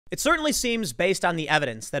It certainly seems, based on the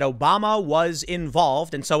evidence, that Obama was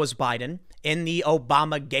involved, and so was Biden, in the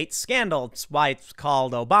Obamagate scandal. That's why it's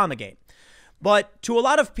called Obamagate. But to a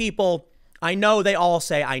lot of people, I know they all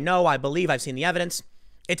say, I know, I believe, I've seen the evidence.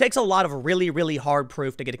 It takes a lot of really, really hard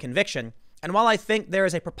proof to get a conviction. And while I think there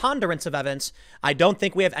is a preponderance of evidence, I don't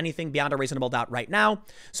think we have anything beyond a reasonable doubt right now.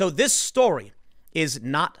 So this story is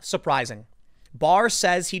not surprising. Barr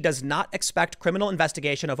says he does not expect criminal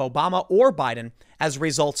investigation of Obama or Biden as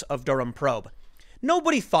results of Durham probe.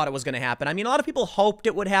 Nobody thought it was going to happen. I mean, a lot of people hoped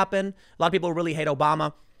it would happen. A lot of people really hate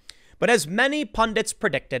Obama. But as many pundits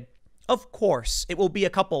predicted, of course, it will be a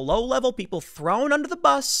couple low-level people thrown under the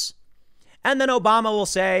bus. And then Obama will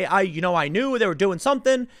say, I knew they were doing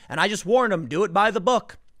something, and I just warned them, do it by the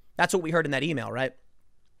book. That's what we heard in that email, right?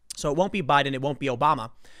 So it won't be Biden, it won't be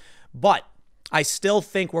Obama. But I still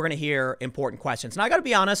think we're going to hear important questions. And I got to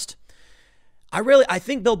be honest, I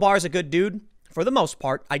think Bill Barr is a good dude for the most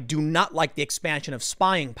part. I do not like the expansion of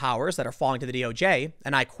spying powers that are falling to the DOJ.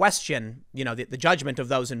 And I question, the judgment of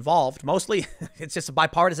those involved. Mostly, it's just a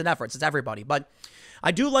bipartisan effort. It's everybody. But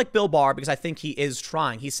I do like Bill Barr because I think he is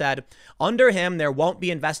trying. He said under him, there won't be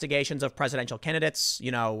investigations of presidential candidates,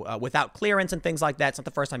 without clearance and things like that. It's not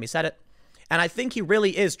the first time he said it. And I think he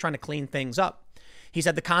really is trying to clean things up. He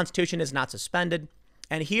said the Constitution is not suspended.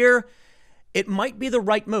 And here, it might be the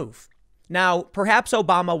right move. Now, perhaps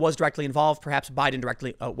Obama was directly involved. Perhaps Biden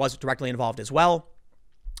was directly involved as well.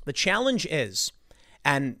 The challenge is,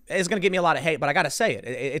 and it's going to give me a lot of hate, but I got to say it.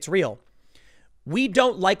 It's real. We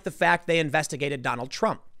don't like the fact they investigated Donald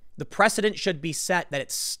Trump. The precedent should be set that it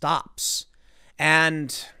stops.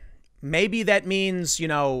 And maybe that means,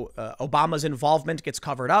 Obama's involvement gets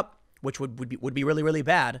covered up, which would be really, really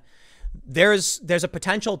bad. There's a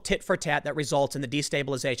potential tit for tat that results in the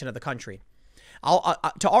destabilization of the country.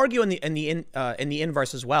 To argue in the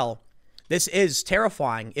inverse as well, this is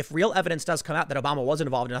terrifying. If real evidence does come out that Obama was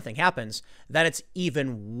involved and nothing happens, then it's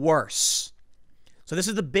even worse. So this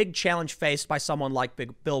is the big challenge faced by someone like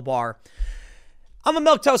Bill Barr. I'm a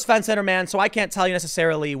milquetoast fence sitter, man, so I can't tell you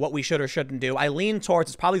necessarily what we should or shouldn't do. I lean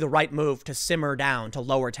towards it's probably the right move to simmer down, to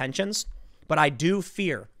lower tensions. But I do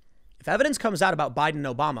fear if evidence comes out about Biden and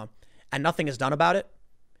Obama and nothing is done about it,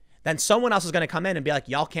 then someone else is going to come in and be like,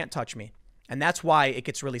 y'all can't touch me. And that's why it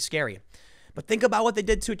gets really scary. But think about what they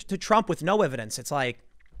did to Trump with no evidence. It's like,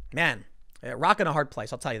 man, rock in a hard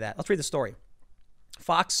place. I'll tell you that. Let's read the story.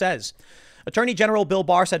 Fox says, Attorney General Bill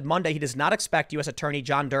Barr said Monday he does not expect U.S. Attorney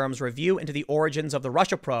John Durham's review into the origins of the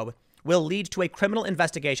Russia probe will lead to a criminal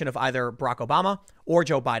investigation of either Barack Obama or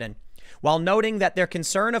Joe Biden, while noting that their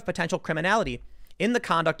concern of potential criminality in the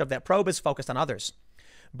conduct of that probe is focused on others.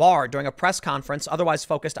 Barr, during a press conference otherwise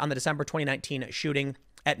focused on the December 2019 shooting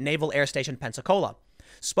at Naval Air Station Pensacola,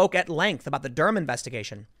 spoke at length about the Durham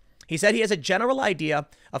investigation. He said he has a general idea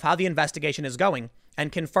of how the investigation is going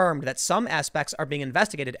and confirmed that some aspects are being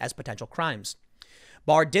investigated as potential crimes.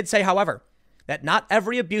 Barr did say, however, that not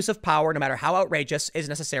every abuse of power, no matter how outrageous, is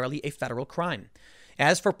necessarily a federal crime.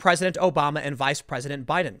 As for President Obama and Vice President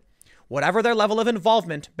Biden, whatever their level of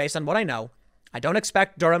involvement, based on what I know, I don't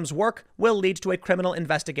expect Durham's work will lead to a criminal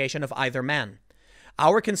investigation of either man.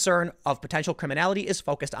 Our concern of potential criminality is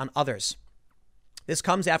focused on others. This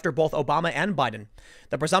comes after both Obama and Biden,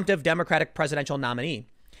 the presumptive Democratic presidential nominee,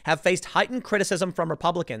 have faced heightened criticism from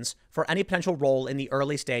Republicans for any potential role in the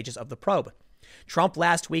early stages of the probe. Trump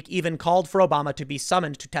last week even called for Obama to be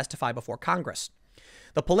summoned to testify before Congress.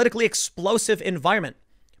 The politically explosive environment,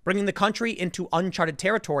 bringing the country into uncharted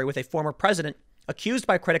territory with a former president accused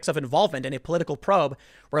by critics of involvement in a political probe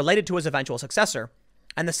related to his eventual successor,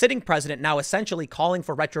 and the sitting president now essentially calling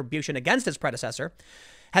for retribution against his predecessor,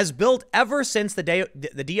 has built ever since the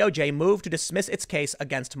DOJ moved to dismiss its case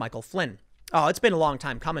against Michael Flynn. Oh, it's been a long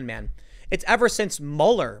time coming, man. It's ever since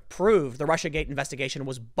Mueller proved the Russiagate investigation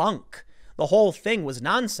was bunk. The whole thing was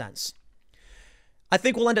nonsense. I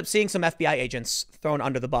think we'll end up seeing some FBI agents thrown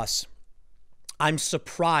under the bus. I'm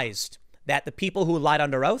surprised that the people who lied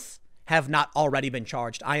under oath have not already been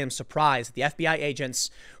charged. I am surprised the FBI agents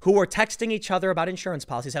who were texting each other about insurance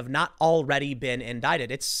policies have not already been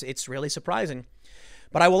indicted. It's really surprising.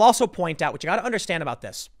 But I will also point out what you got to understand about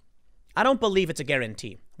this. I don't believe it's a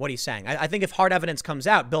guarantee, what he's saying. I think if hard evidence comes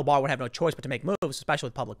out, Bill Barr would have no choice but to make moves, especially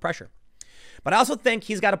with public pressure. But I also think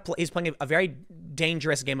he's playing a very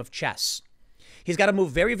dangerous game of chess. He's got to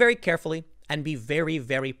move very, very carefully and be very,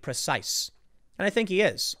 very precise. And I think he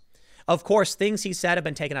is. Of course, things he said have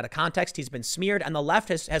been taken out of context. He's been smeared, and the left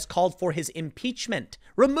has called for his impeachment.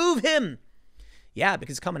 Remove him. Yeah,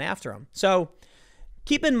 because he's coming after him. So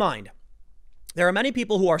keep in mind, there are many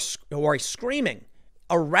people who are screaming,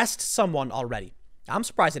 arrest someone already. I'm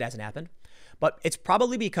surprised it hasn't happened. But it's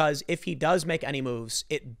probably because if he does make any moves,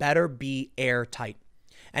 it better be airtight.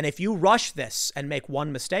 And if you rush this and make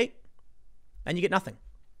one mistake, then you get nothing.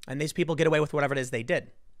 And these people get away with whatever it is they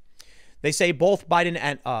did. They say both Biden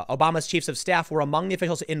and Obama's chiefs of staff were among the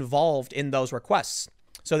officials involved in those requests.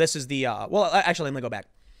 So this is the, actually, let me go back.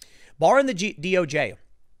 Barr and the DOJ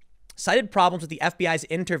cited problems with the FBI's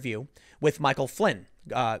interview with Michael Flynn,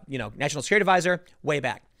 National Security Advisor, way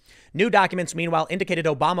back. New documents, meanwhile, indicated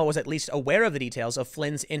Obama was at least aware of the details of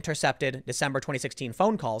Flynn's intercepted December 2016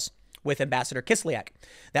 phone calls with Ambassador Kislyak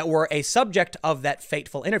that were a subject of that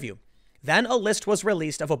fateful interview. Then a list was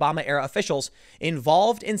released of Obama-era officials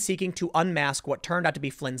involved in seeking to unmask what turned out to be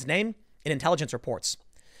Flynn's name in intelligence reports.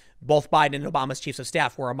 Both Biden and Obama's chiefs of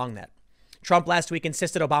staff were among that. Trump last week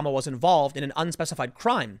insisted Obama was involved in an unspecified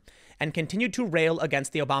crime and continued to rail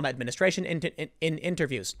against the Obama administration in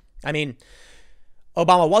interviews. I mean,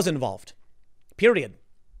 Obama was involved, period.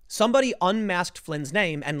 Somebody unmasked Flynn's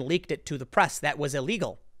name and leaked it to the press. That was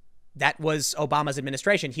illegal. That was Obama's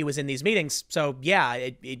administration. He was in these meetings. So, yeah,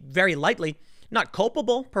 it very likely, not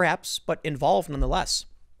culpable, perhaps, but involved nonetheless.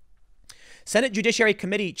 Senate Judiciary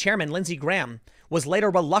Committee Chairman Lindsey Graham was later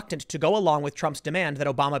reluctant to go along with Trump's demand that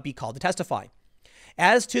Obama be called to testify.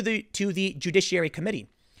 As to the Judiciary Committee,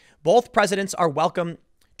 both presidents are welcome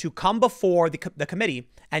to come before the committee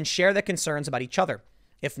and share their concerns about each other.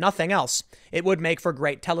 If nothing else, it would make for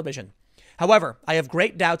great television. However, I have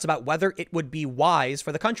great doubts about whether it would be wise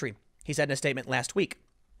for the country, he said in a statement last week.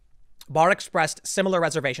 Barr expressed similar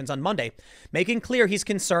reservations on Monday, making clear he's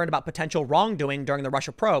concerned about potential wrongdoing during the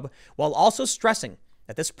Russia probe, while also stressing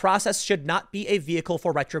that this process should not be a vehicle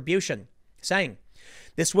for retribution, saying,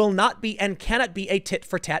 "This will not be and cannot be a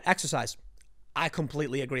tit-for-tat exercise." I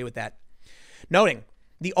completely agree with that. Noting,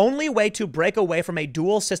 the only way to break away from a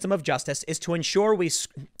dual system of justice is to ensure we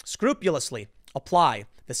scrupulously apply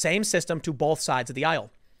the same system to both sides of the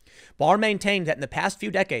aisle. Barr maintained that in the past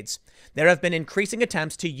few decades, there have been increasing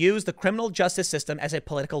attempts to use the criminal justice system as a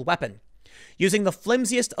political weapon. Using the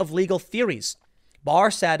flimsiest of legal theories,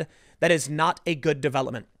 Barr said that is not a good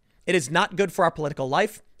development. It is not good for our political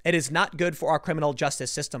life. It is not good for our criminal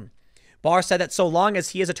justice system. Barr said that so long as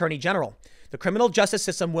he is Attorney General, the criminal justice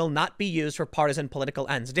system will not be used for partisan political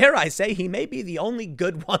ends. Dare I say, he may be the only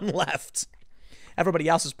good one left. Everybody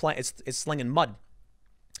else is slinging mud.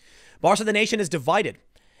 Barr said the nation is divided,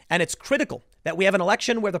 and it's critical that we have an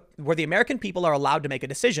election where the American people are allowed to make a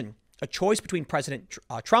decision, a choice between President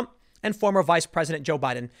Trump and former Vice President Joe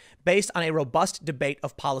Biden, based on a robust debate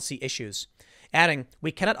of policy issues. Adding,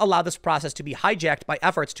 we cannot allow this process to be hijacked by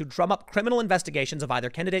efforts to drum up criminal investigations of either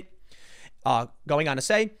candidate. Going on to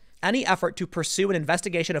say, any effort to pursue an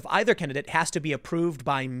investigation of either candidate has to be approved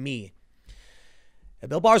by me.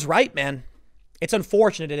 Bill Barr's right, man. It's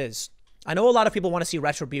unfortunate, it is. I know a lot of people want to see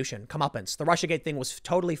retribution, comeuppance. The Russiagate thing was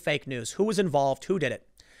totally fake news. Who was involved? Who did it?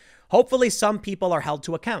 Hopefully some people are held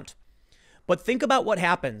to account. But think about what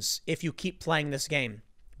happens if you keep playing this game.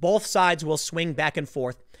 Both sides will swing back and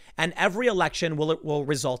forth, and every election will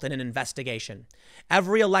result in an investigation.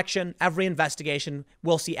 Every election, every investigation,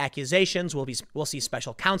 we'll see accusations, we'll see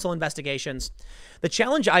special counsel investigations. The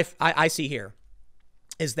challenge I see here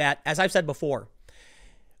is that, as I've said before,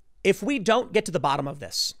 if we don't get to the bottom of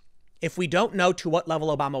this, if we don't know to what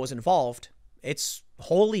level Obama was involved, it's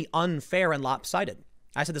wholly unfair and lopsided.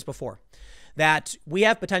 I said this before, that we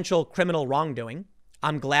have potential criminal wrongdoing.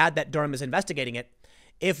 I'm glad that Durham is investigating it.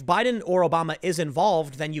 If Biden or Obama is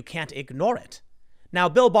involved, then you can't ignore it. Now,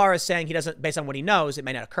 Bill Barr is saying he doesn't, based on what he knows, it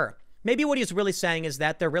may not occur. Maybe what he's really saying is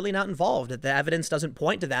that they're really not involved, that the evidence doesn't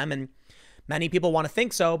point to them, and many people want to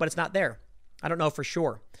think so, but it's not there. I don't know for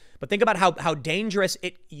sure. But think about how dangerous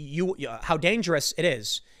it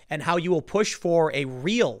is, and how you will push for a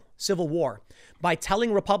real civil war by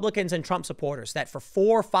telling Republicans and Trump supporters that for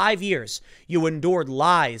 4 or 5 years you endured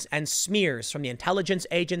lies and smears from the intelligence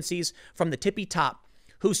agencies from the tippy top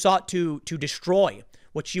who sought to destroy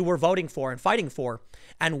what you were voting for and fighting for,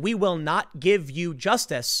 and we will not give you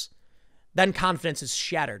justice. Then confidence is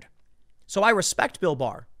shattered. So I respect Bill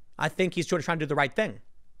Barr. I think he's trying to do the right thing.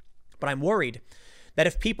 But I'm worried that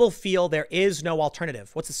if people feel there is no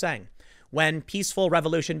alternative, what's the saying? When peaceful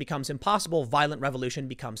revolution becomes impossible, violent revolution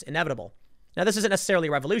becomes inevitable. Now, this isn't necessarily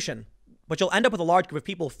a revolution, but you'll end up with a large group of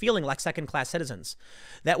people feeling like second-class citizens,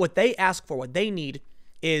 that what they ask for, what they need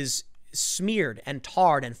is smeared and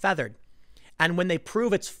tarred and feathered. And when they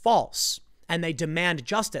prove it's false and they demand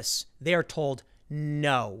justice, they are told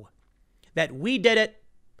no, that we did it,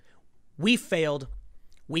 we failed,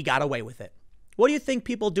 we got away with it. What do you think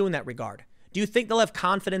people do in that regard? Do you think they'll have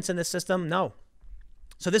confidence in the system? No.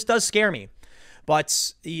 So this does scare me.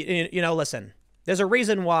 But, listen, There's a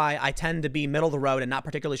reason why I tend to be middle of the road and not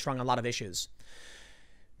particularly strong on a lot of issues.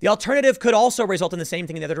 The alternative could also result in the same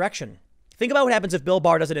thing in the other direction. Think about what happens if Bill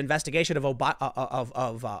Barr does an investigation of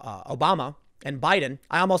Obama and Biden.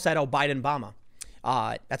 I almost said, Biden-Obama.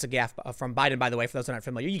 That's a gaffe from Biden, by the way, for those that aren't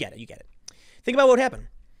familiar. You get it. Think about what would happen.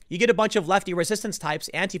 You get a bunch of lefty resistance types,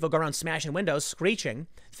 Antifa, go around smashing windows, screeching,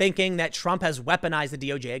 thinking that Trump has weaponized the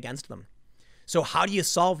DOJ against them. So how do you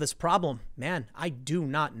solve this problem? Man, I do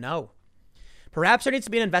not know. Perhaps there needs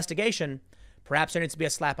to be an investigation. Perhaps there needs to be a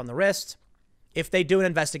slap on the wrist. If they do an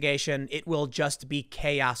investigation, it will just be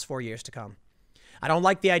chaos for years to come. I don't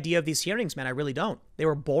like the idea of these hearings, man. I really don't. They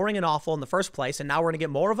were boring and awful in the first place, and now we're going to get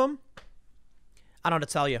more of them? I don't know what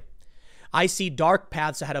to tell you. I see dark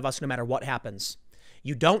paths ahead of us no matter what happens.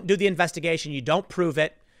 You don't do the investigation. You don't prove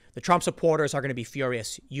it. The Trump supporters are going to be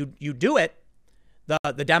furious. You do it.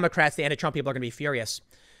 The Democrats, the anti-Trump people are going to be furious.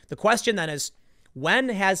 The question then is, when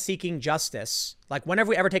has seeking justice, like when have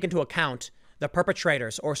we ever taken into account the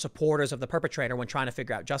perpetrators or supporters of the perpetrator when trying to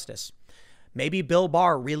figure out justice? Maybe Bill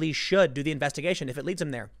Barr really should do the investigation if it leads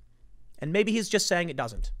him there. And maybe he's just saying it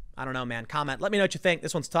doesn't. I don't know, man. Comment. Let me know what you think.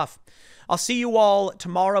 This one's tough. I'll see you all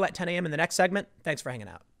tomorrow at 10 a.m. in the next segment. Thanks for hanging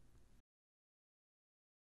out.